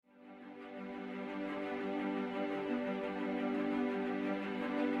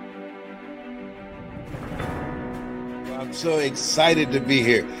So excited to be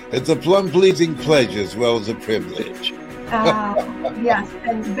here. It's a plum-pleasing pleasure as well as a privilege. Yes,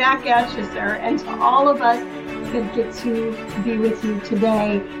 and back at you, sir. And to all of us that get to be with you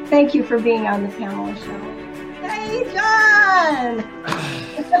today, thank you for being on the Pamela Show. Hey, John!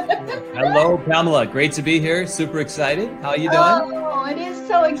 Hello, Pamela. Great to be here. Super excited. How are you doing? Oh, it is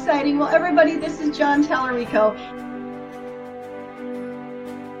so exciting. Well, everybody, this is John Tallarico.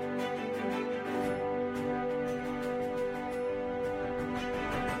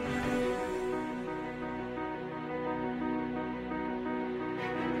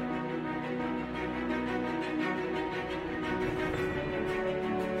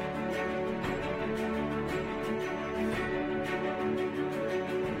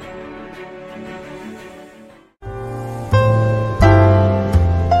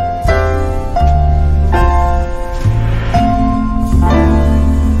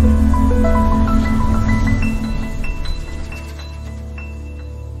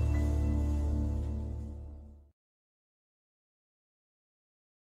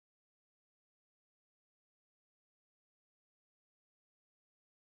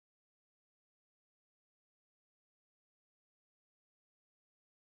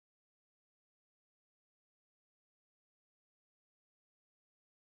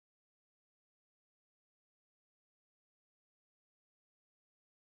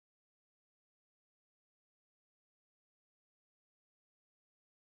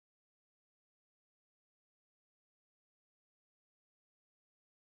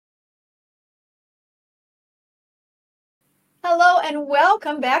 Hello and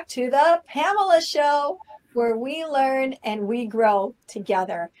welcome back to the Pamela Show, where we learn and we grow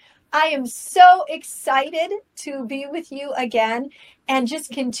together. I am so excited to be with you again and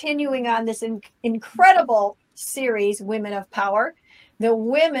just continuing on this incredible series, Women of Power, the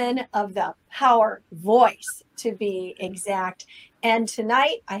women of the power voice, to be exact. And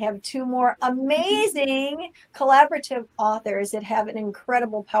tonight I have two more amazing collaborative authors that have an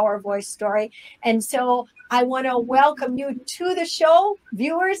incredible power voice story. And so I want to welcome you to the show,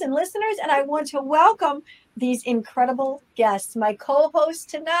 viewers and listeners, and I want to welcome these incredible guests. My co-hosts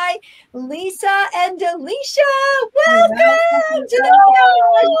tonight, Lisa and Delisha. Welcome to the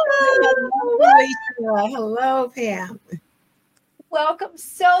Hello, Hello, Pam. Welcome.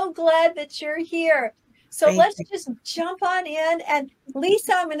 So glad that you're here. So let's just jump on in. And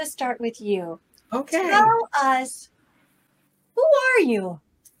Lisa, I'm going to start with you. Okay. Tell us, who are you?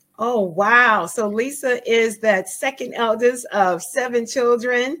 Oh, wow. So Lisa is that second eldest of 7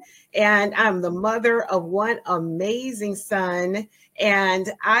 children, and I'm the mother of one amazing son.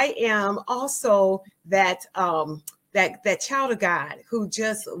 And I am also that that child of God who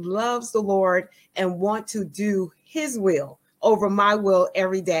just loves the Lord and want to do his will over my will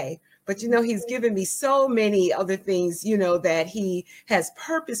every day. But, you know, he's given me so many other things, you know, that he has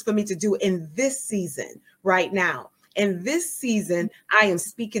purpose for me to do in this season right now. In this season, I am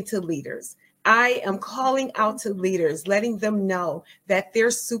speaking to leaders. I am calling out to leaders, letting them know that their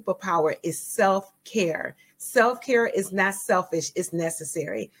superpower is self-care. Self-care is not selfish, it's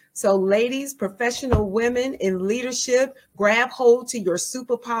necessary. So ladies, professional women in leadership, grab hold to your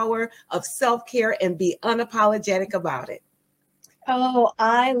superpower of self-care and be unapologetic about it. Oh,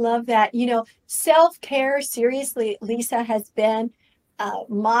 I love that. You know, self-care, seriously, Lisa, has been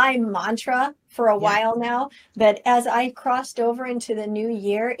my mantra for a while now. But as I crossed over into the new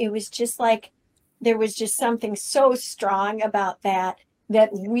year, it was just like there was just something so strong about that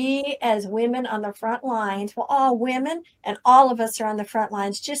we as women on the front lines, well, all women and all of us are on the front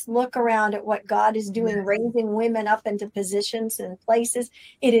lines, just look around at what God is doing, raising women up into positions and places.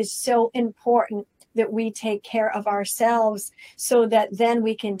 It is so important that we take care of ourselves so that then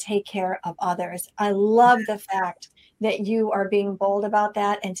we can take care of others. I love the fact that you are being bold about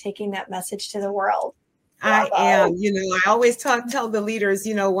that and taking that message to the world. I am, you know, I always tell the leaders,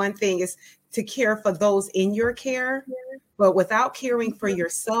 you know, one thing is to care for those in your care, but without caring for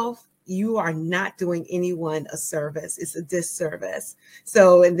yourself, you are not doing anyone a service. It's a disservice.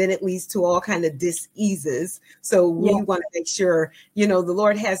 So, and then it leads to all kind of diseases. So we want to make sure, you know, the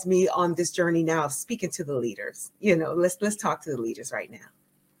Lord has me on this journey now of speaking to the leaders. You know, let's talk to the leaders right now.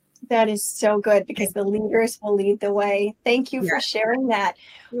 That is so good because the leaders will lead the way. Thank you for sharing that.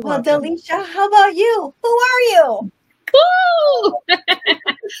 Well, Delisha, how about you? Who are you? Woo!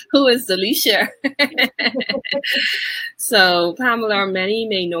 Who is Delisha? So Pamela, many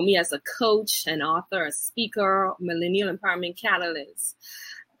may know me as a coach, an author, a speaker, millennial empowerment catalyst.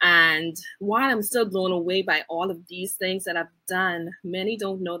 And while I'm still blown away by all of these things that I've done, many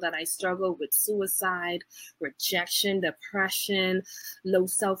don't know that I struggle with suicide, rejection, depression, low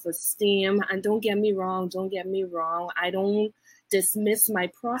self-esteem. And don't get me wrong, I don't dismiss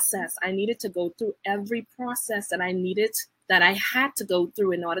my process. I needed to go through every process that I had to go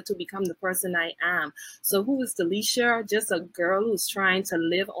through in order to become the person I am. So who is Delisha? Just a girl who's trying to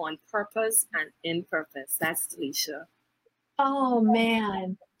live on purpose and in purpose. That's Delisha. Oh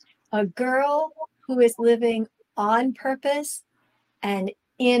man, a girl who is living on purpose and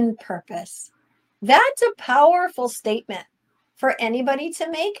in purpose. That's a powerful statement for anybody to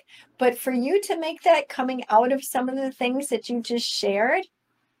make, but for you to make that coming out of some of the things that you just shared,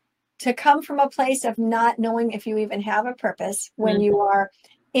 to come from a place of not knowing if you even have a purpose when you are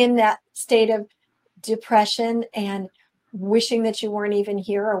in that state of depression and wishing that you weren't even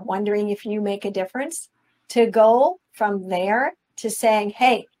here or wondering if you make a difference, to go from there to saying,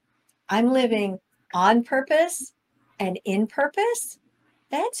 hey, I'm living on purpose and in purpose.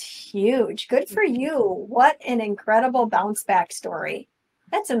 That's huge. Good for you. What an incredible bounce back story.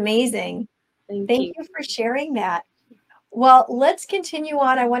 That's amazing. Thank you for sharing that. Well, let's continue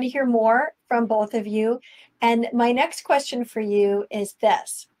on. I want to hear more from both of you. And my next question for you is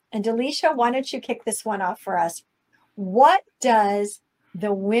this. And Delisha, why don't you kick this one off for us? What does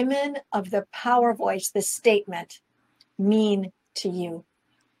the Women of the Power Voice, the statement, mean to you?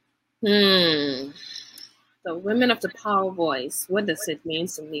 The Women of the Power Voice, what does it mean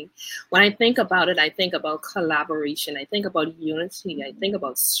to me? When I think about it, I think about collaboration. I think about unity. I think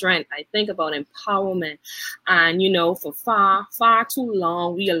about strength. I think about empowerment. And, for far, far too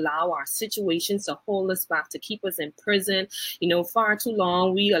long, we allow our situations to hold us back, to keep us in prison. Far too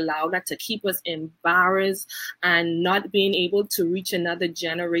long, we allow that to keep us embarrassed and not being able to reach another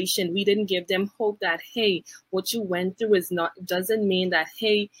generation. We didn't give them hope that, hey, what you went through doesn't mean that,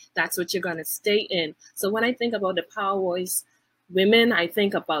 hey, that's what you're going to stay in. So when I think about the Power Voice women, I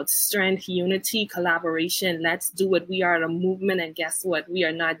think about strength, unity, collaboration. Let's do it. We are a movement, and guess what? We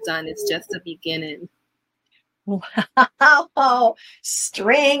are not done. It's just the beginning. Wow.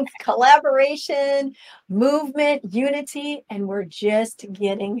 Strength, collaboration, movement, unity, and we're just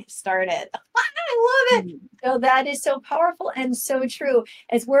getting started. I love it. So that is so powerful and so true.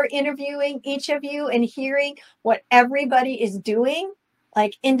 As we're interviewing each of you and hearing what everybody is doing,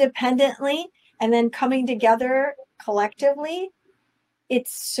 like independently, and then coming together collectively,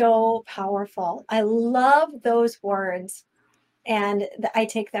 it's so powerful. I love those words, and I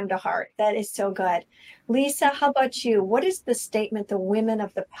take them to heart. That is so good. Lisa, how about you? What does the statement, the Women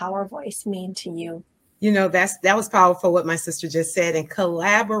of the Power Voice, mean to you? That was powerful what my sister just said. And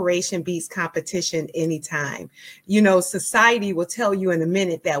collaboration beats competition anytime. Society will tell you in a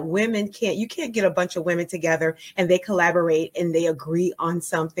minute that you can't get a bunch of women together and they collaborate and they agree on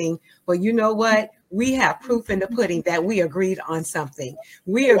something. Well, you know what? We have proof in the pudding that we agreed on something.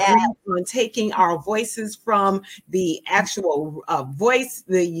 We agreed on taking our voices from the actual voice,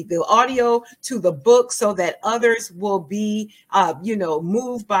 the audio, to the book, so that others will be,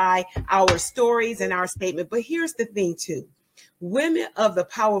 moved by our stories and our statement. But here's the thing too. Women of the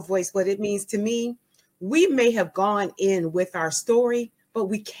Power Voice, what it means to me, we may have gone in with our story, but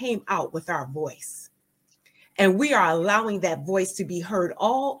we came out with our voice. And we are allowing that voice to be heard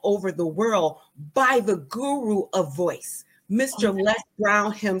all over the world by the guru of voice, Mr. Les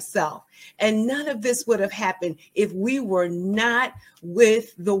Brown himself. And none of this would have happened if we were not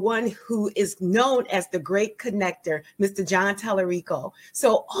with the one who is known as the great connector, Mr. John Tallarico.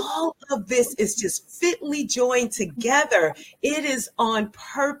 So all of this is just fitly joined together. It is on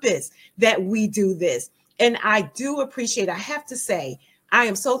purpose that we do this. And I do appreciate, I have to say, I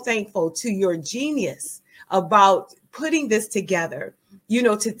am so thankful to your genius about putting this together,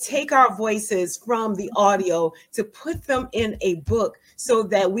 to take our voices from the audio, to put them in a book so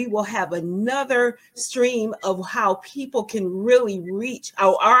that we will have another stream of how people can really reach,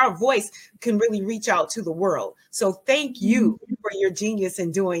 our voice can really reach out to the world. So thank you for your genius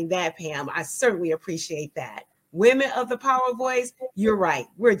in doing that, Pam. I certainly appreciate that. Women of the Power Voice, you're right.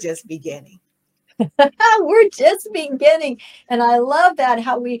 We're just beginning. We're just beginning. And I love that,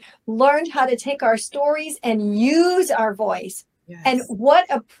 how we learned how to take our stories and use our voice. Yes. And what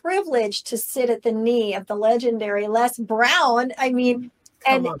a privilege to sit at the knee of the legendary Les Brown. I mean,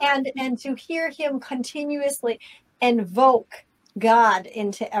 and to hear him continuously invoke God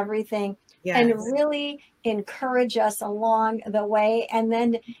into everything. Yes. And really encourage us along the way. And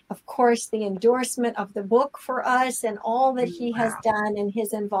then, of course, the endorsement of the book for us and all that he has done and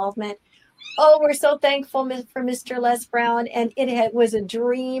his involvement. Oh, we're so thankful for Mr. Les Brown, and was a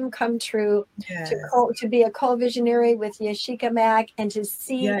dream come true Yes. to be a co-visionary with Yashika Mack and to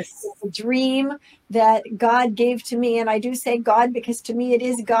see Yes. the dream that God gave to me. And I do say God because to me it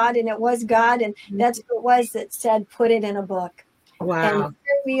is God, and it was God, and that's what it was that said, put it in a book. Wow. And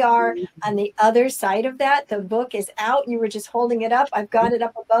here we are on the other side of that. The book is out. You were just holding it up. I've got it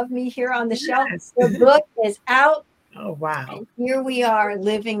up above me here on the shelf. The book is out. Oh, wow. And here we are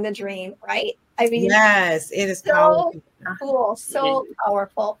living the dream, right? I mean, yes, it is so powerful. cool, so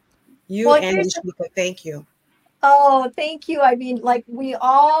powerful. You and Yashika, thank you. Oh, thank you. I mean, like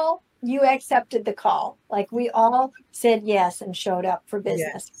you accepted the call. Like we all said yes and showed up for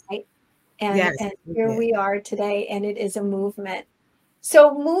business, right? And, and here we are today, and it is a movement.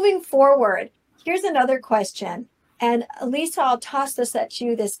 So moving forward, here's another question. And Lisa, I'll toss this at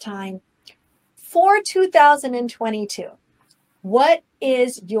you this time. For 2022, what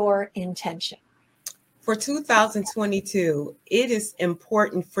is your intention? For 2022, it is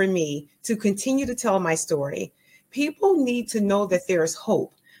important for me to continue to tell my story. People need to know that there is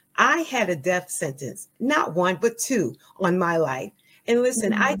hope. I had a death sentence, not one, but two on my life. And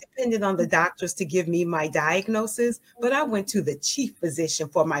listen, I depended on the doctors to give me my diagnosis, but I went to the chief physician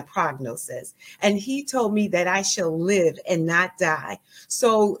for my prognosis. And he told me that I shall live and not die.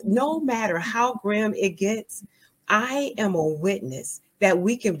 So no matter how grim it gets, I am a witness that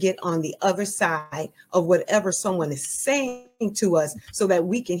we can get on the other side of whatever someone is saying to us so that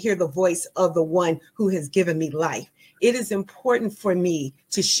we can hear the voice of the one who has given me life. It is important for me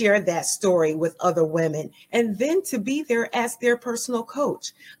to share that story with other women and then to be there as their personal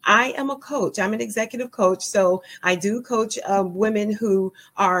coach. I am a coach. I'm an executive coach. So I do coach women who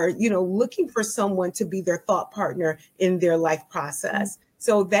are, looking for someone to be their thought partner in their life process.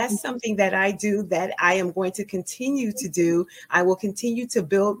 So that's something that I do, that I am going to continue to do. I will continue to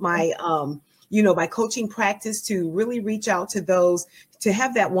build my, my coaching practice to really reach out to those, to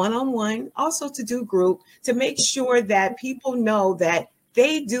have that one-on-one, also to do group, to make sure that people know that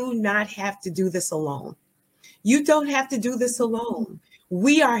they do not have to do this alone. You don't have to do this alone.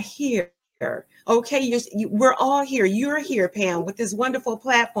 We are here. Okay, we're all here. You're here, Pam, with this wonderful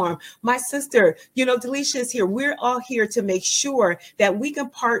platform. My sister, Delisha is here. We're all here to make sure that we can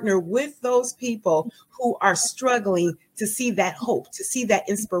partner with those people who are struggling to see that hope, to see that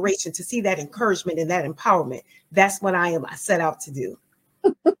inspiration, to see that encouragement and that empowerment. That's what I set out to do.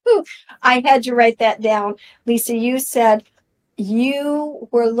 I had to write that down. Lisa, you said you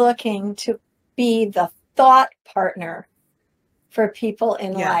were looking to be the thought partner for people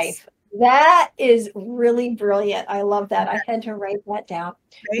in life. That is really brilliant. I love that. I had to write that down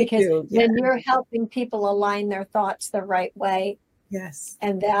because when you're helping people align their thoughts the right way. Yes.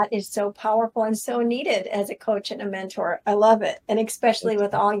 And that is so powerful and so needed as a coach and a mentor. I love it. And especially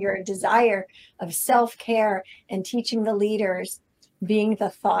with all your desire of self-care and teaching the leaders, being the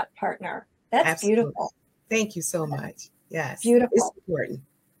thought partner. That's beautiful. Thank you so much. Yes. Beautiful. It's important.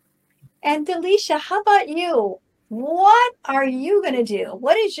 And Delisha, how about you? What are you going to do?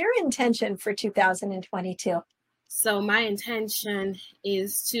 What is your intention for 2022? So my intention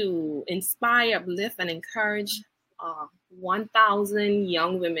is to inspire, uplift, and encourage 1,000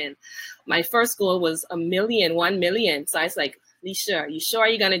 young women. My first goal was 1 million. So I was like, Lisha, you sure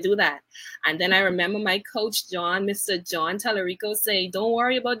you're going to do that? And then I remember my coach, Mr. John Tallarico, say, don't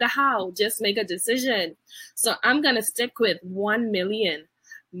worry about the how, just make a decision. So I'm going to stick with 1 million.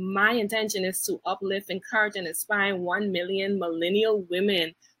 My intention is to uplift, encourage, and inspire 1 million millennial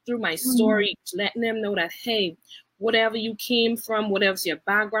women through my story, letting them know that, hey, whatever you came from, whatever's your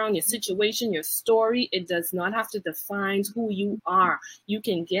background, your situation, your story, it does not have to define who you are. You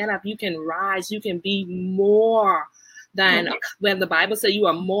can get up, you can rise, you can be more than, when the Bible says you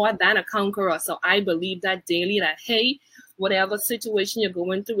are more than a conqueror. So I believe that daily, that, hey, whatever situation you're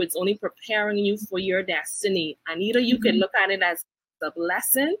going through, it's only preparing you for your destiny. And either you can look at it as a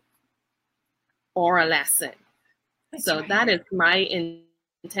blessing or a lesson. So that is my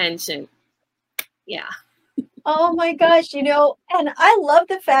intention. Yeah. Oh my gosh, and I love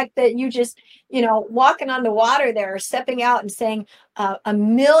the fact that you just, walking on the water there, stepping out and saying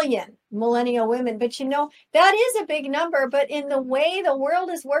 1 million millennial women. But that is a big number. But in the way the world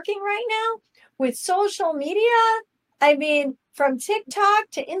is working right now with social media, I mean, from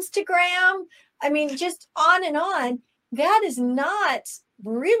TikTok to Instagram, I mean, just on and on, that's not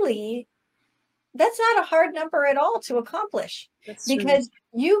a hard number at all to accomplish. That's because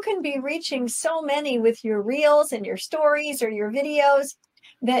true. You can be reaching so many with your reels and your stories or your videos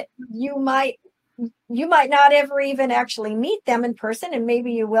that you might not ever even actually meet them in person, and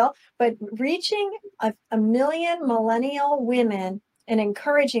maybe you will, but reaching a million millennial women and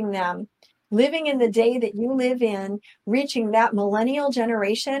encouraging them living in the day that you live in, reaching that millennial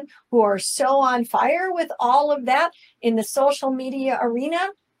generation who are so on fire with all of that in the social media arena,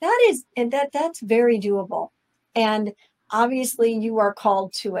 that's very doable. And obviously you are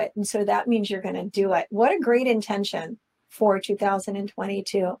called to it. And so that means you're going to do it. What a great intention for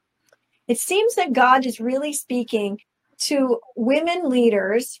 2022. It seems that God is really speaking to women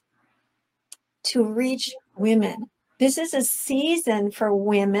leaders to reach women. This is a season for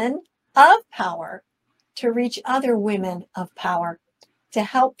women of power to reach other women of power, to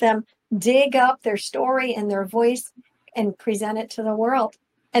help them dig up their story and their voice and present it to the world.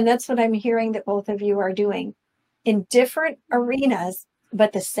 And that's what I'm hearing that both of you are doing in different arenas,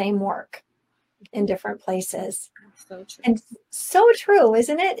 but the same work in different places. So true. And so true,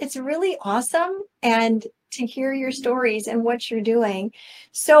 isn't it? It's really awesome. And to hear your stories and what you're doing.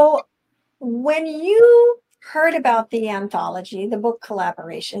 So when you heard about the anthology, the book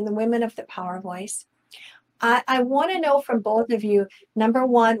collaboration, the Women of the Power Voice, I want to know from both of you, number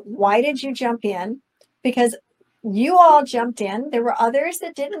one, why did you jump in? Because you all jumped in. There were others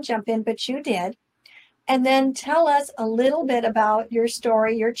that didn't jump in, but you did. And then tell us a little bit about your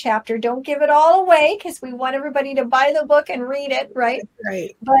story, your chapter. Don't give it all away because we want everybody to buy the book and read it, right?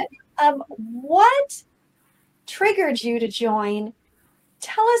 Right. But what triggered you to join?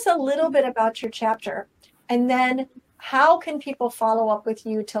 Tell us a little bit about your chapter. And then how can people follow up with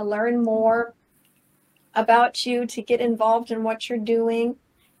you to learn more about you, to get involved in what you're doing,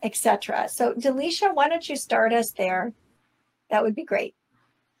 etc. So Delisha, why don't you start us there? That would be great.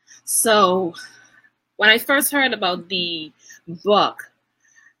 So when I first heard about the book,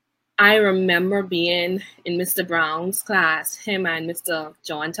 I remember being in Mr. Brown's class, him and Mr.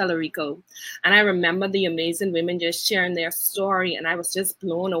 John Tallarico. And I remember the amazing women just sharing their story. And I was just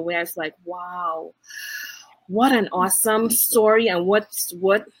blown away. I was like, wow, what an awesome story, and what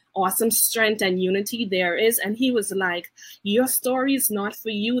awesome strength and unity there is. And he was like, your story is not for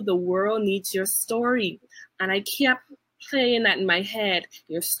you. The world needs your story. And I kept playing that in my head.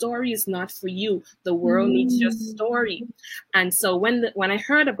 Your story is not for you. The world needs your story. And so when I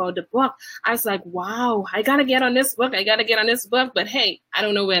heard about the book, I was like, wow, I got to get on this book. I got to get on this book. But hey, I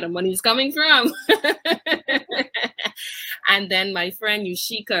don't know where the money's coming from. And then my friend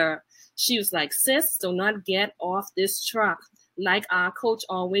Yushika, she was like, sis, do not get off this truck. Like our coach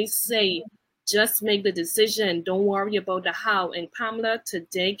always say, just make the decision. Don't worry about the how. And Pamela,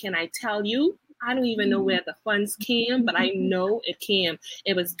 today, can I tell you, I don't even know where the funds came, but I know it came.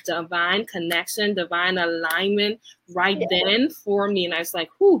 It was divine connection, divine alignment right then for me. And I was like,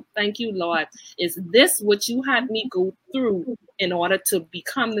 whew, thank you, Lord. Is this what you had me go through in order to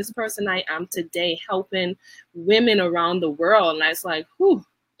become this person I am today, helping women around the world? And I was like, whew,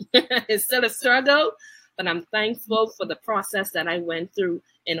 it's still a struggle, but I'm thankful for the process that I went through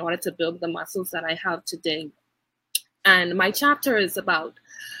in order to build the muscles that I have today. And my chapter is about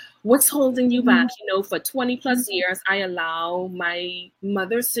what's holding you back. You know, for 20 plus years, I allow my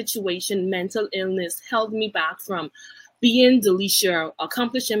mother's situation, mental illness, held me back from being Delisha,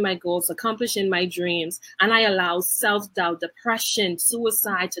 accomplishing my goals, accomplishing my dreams. And I allow self-doubt, depression,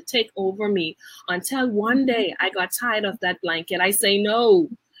 suicide to take over me until one day I got tired of that blanket. I say no.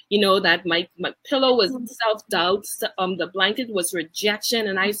 You know, that my pillow was self-doubt, the blanket was rejection.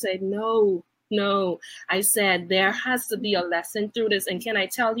 And I said, no. I said, there has to be a lesson through this. And can I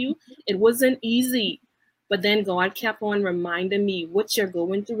tell you, it wasn't easy. But then God kept on reminding me, what you're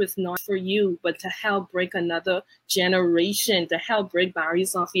going through is not for you, but to help break another generation, to help break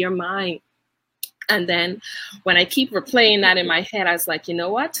barriers off your mind. And then when I keep replaying that in my head, I was like, you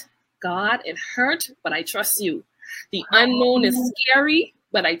know what? God, it hurt, but I trust you. The unknown is scary,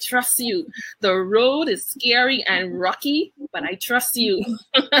 but I trust you. The road is scary and rocky, but I trust you.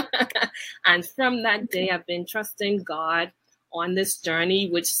 And from that day, I've been trusting God on this journey,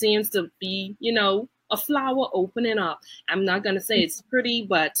 which seems to be, you know, a flower opening up. I'm not going to say it's pretty,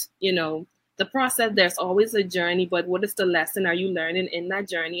 but, you know, the process, there's always a journey, but what is the lesson are you learning in that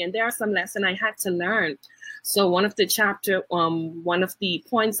journey? And there are some lessons I had to learn. So one of the one of the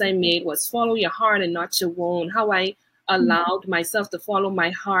points I made was follow your heart and not your own. How I allowed myself to follow my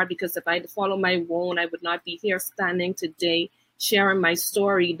heart, because if I follow my own, I would not be here standing today sharing my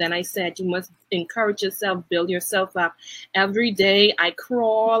story. Then I said, you must encourage yourself, build yourself up. Every day I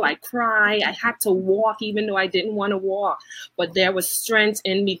crawl, I cry, I had to walk even though I didn't want to walk, but there was strength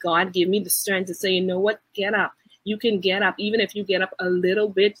in me. God gave me the strength to say, you know what, get up. You can get up. Even if you get up a little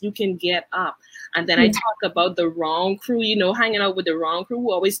bit, you can get up. And then I talk about the wrong crew, you know, hanging out with the wrong crew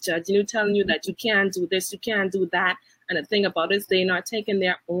who always judging you, telling you that you can't do this, you can't do that. And the thing about it is they're not taking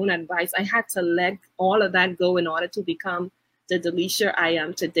their own advice. I had to let all of that go in order to become the Delisha I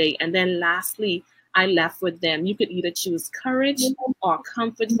am today. And then lastly, I left with them. You could either choose courage or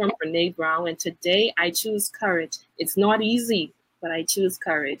comfort from Brene Brown. And today I choose courage. It's not easy, but I choose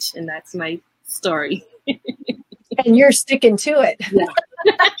courage. And that's my story. And you're sticking to it. Yeah.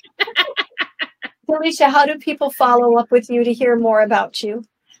 Delisha, how do people follow up with you to hear more about you?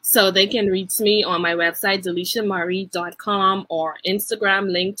 So they can reach me on my website, DelishaMurray.com, or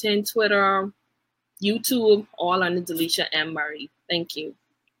Instagram, LinkedIn, Twitter, YouTube, all under Delisha M. Murray. Thank you.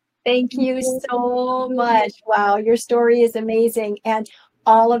 Thank you so much. Wow, your story is amazing. And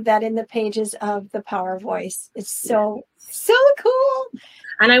all of that in the pages of The Power Voice. It's so cool.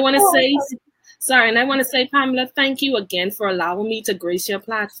 And I want to say, Pamela, thank you again for allowing me to grace your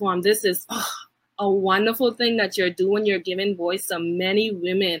platform. This is a wonderful thing that you're doing. You're giving voice to many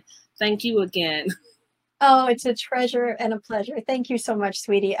women. Thank you again. Oh, it's a treasure and a pleasure. Thank you so much,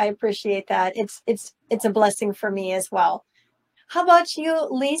 sweetie. I appreciate that. It's a blessing for me as well. How about you,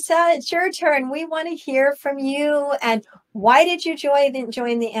 Lisa? It's your turn. We want to hear from you. And why did you join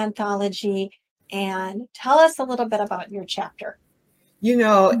the anthology? And tell us a little bit about your chapter. You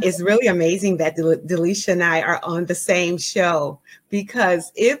know, it's really amazing that Delisha and I are on the same show,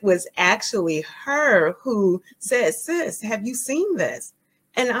 because it was actually her who said, sis, have you seen this?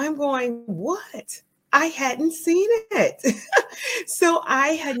 And I'm going, what? I hadn't seen it. So I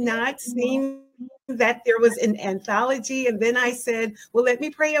had not seen that there was an anthology. And then I said, well, let me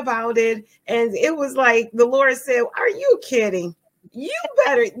pray about it. And it was like the Lord said, are you kidding? You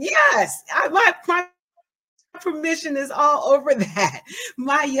better. Yes. My permission is all over that.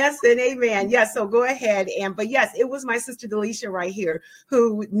 My yes and amen. Yes. So go ahead. But yes, it was my sister Delisha right here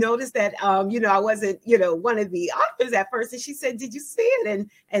who noticed that, I wasn't, one of the authors at first. And she said, did you see it?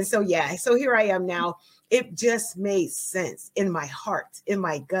 And so, yeah, so here I am now. It just made sense in my heart, in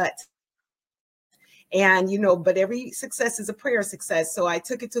my gut. And, but every success is a prayer success. So I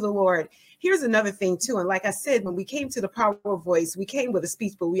took it to the Lord. Here's another thing too. And like I said, when we came to the Power Voice, we came with a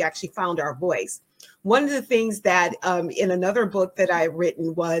speech, but we actually found our voice. One of the things that in another book that I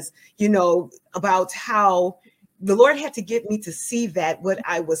written was, about how the Lord had to get me to see that what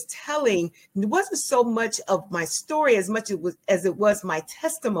I was telling wasn't so much of my story as much as it was my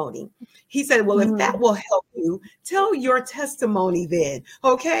testimony. He said, well, if that will help you, tell your testimony then.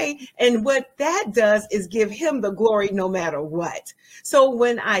 Okay. And what that does is give him the glory no matter what. So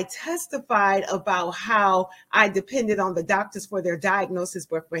when I testified about how I depended on the doctors for their diagnosis,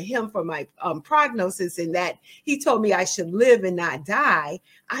 but for him, for my prognosis, and that he told me I should live and not die,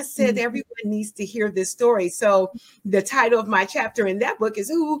 I said, everyone needs to hear this story. So the title of my chapter in that book is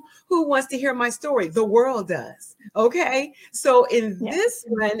Who Wants to Hear My Story? The World Does. Okay. So in this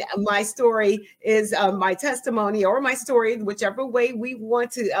one, my story is my testimony, or my story, whichever way we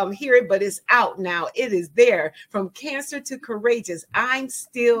want to hear it, but it's out now. It is there. From cancer to courageous. I'm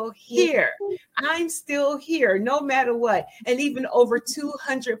still here. I'm still here no matter what. And even over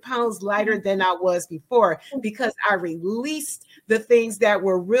 200 pounds lighter than I was before, because I released the things that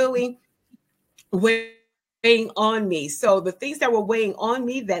were really weighing on me. So the things that were weighing on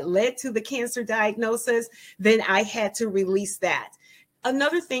me that led to the cancer diagnosis, then I had to release that.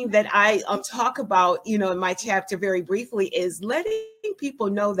 Another thing that I talk about, in my chapter very briefly is letting people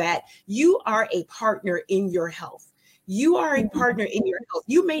know that you are a partner in your health. You are a partner in your health.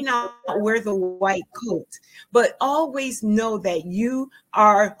 You may not wear the white coat, but always know that you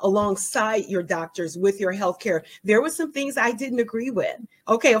are alongside your doctors with your healthcare. There were some things I didn't agree with.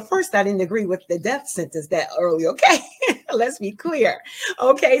 Okay, at first I didn't agree with the death sentence that early. Okay, let's be clear.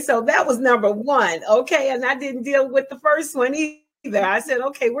 Okay, so that was number one. Okay, and I didn't deal with the first one either. I said,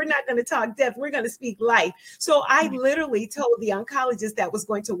 okay, we're not going to talk death. We're going to speak life. So I literally told the oncologist that was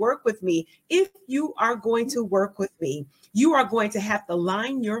going to work with me, if you are going to work with me, you are going to have to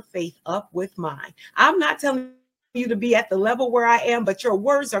line your faith up with mine. I'm not telling you to be at the level where I am, but your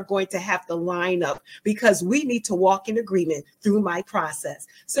words are going to have to line up, because we need to walk in agreement through my process.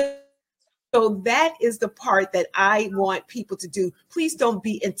 So that is the part that I want people to do. Please don't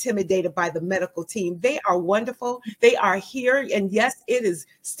be intimidated by the medical team. They are wonderful. They are here. And yes, it is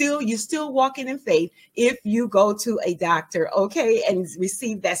still, you're still walking in faith if you go to a doctor, okay, and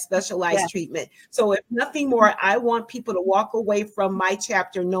receive that specialized treatment. So if nothing more, I want people to walk away from my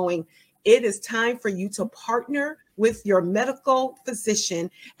chapter knowing it is time for you to partner with your medical physician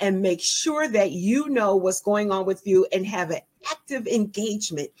and make sure that you know what's going on with you and have an active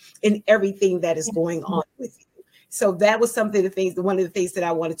engagement in everything that is going on with you. So that was one of the things that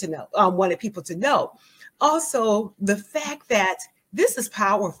I wanted to know, wanted people to know. Also, the fact that this is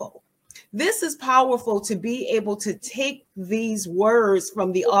This is powerful to be able to take these words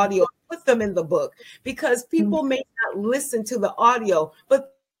from the audio, put them in the book, because people may not listen to the audio,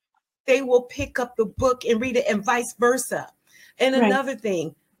 but they will pick up the book and read it, and vice versa. And another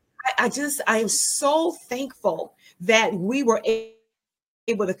thing, I am so thankful that we were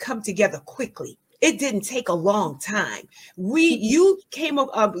able to come together quickly. It didn't take a long time. You came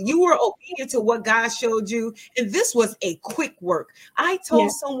up, you were obedient to what God showed you, and this was a quick work. I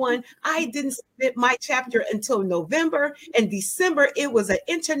told someone I didn't submit my chapter until November, and December it was an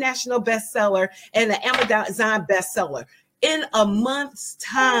international bestseller and an Amazon bestseller in a month's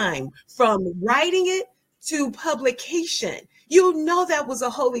time, from writing it to publication. You know that was a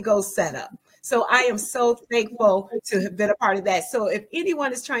Holy Ghost setup. So I am so thankful to have been a part of that. So if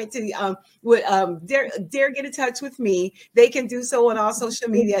anyone is trying to dare get in touch with me, they can do so on all social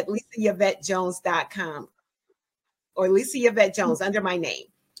media at LisaYvetteJones.com or Lisa Yvette Jones under my name,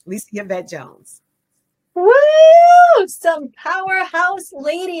 Lisa Yvette Jones. Woo! Some powerhouse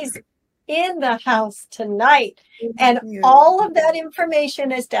ladies in the house tonight. And all of that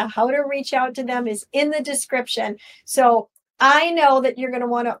information as to how to reach out to them is in the description. So I know that you're going to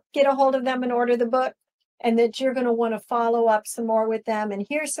want to get a hold of them and order the book, and that you're going to want to follow up some more with them and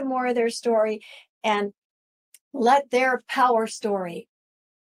hear some more of their story, and let their power story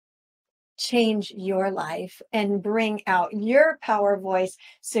change your life and bring out your power voice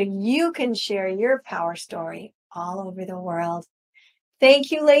so you can share your power story all over the world.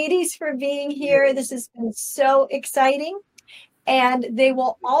 Thank you, ladies, for being here. This has been so exciting. And they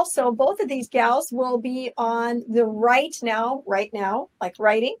will also, both of these gals will be on the Right Now, like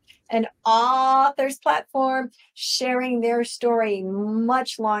writing, an author's platform, sharing their story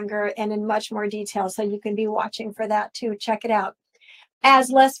much longer and in much more detail. So you can be watching for that too. Check it out.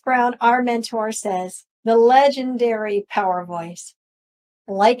 As Les Brown, our mentor, says, the legendary power voice.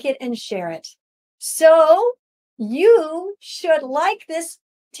 Like it and share it. So you should like this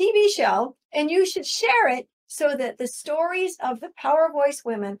TV show, and you should share it, so that the stories of the Power Voice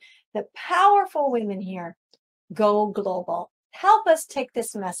women, the powerful women here, go global. Help us take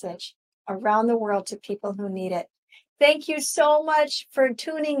this message around the world to people who need it. Thank you so much for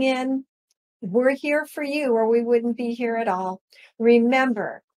tuning in. We're here for you, or we wouldn't be here at all.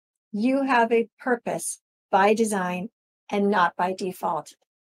 Remember, you have a purpose by design and not by default.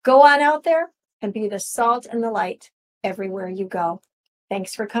 Go on out there and be the salt and the light everywhere you go.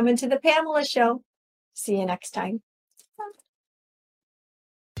 Thanks for coming to the Pamela Show. See you next time.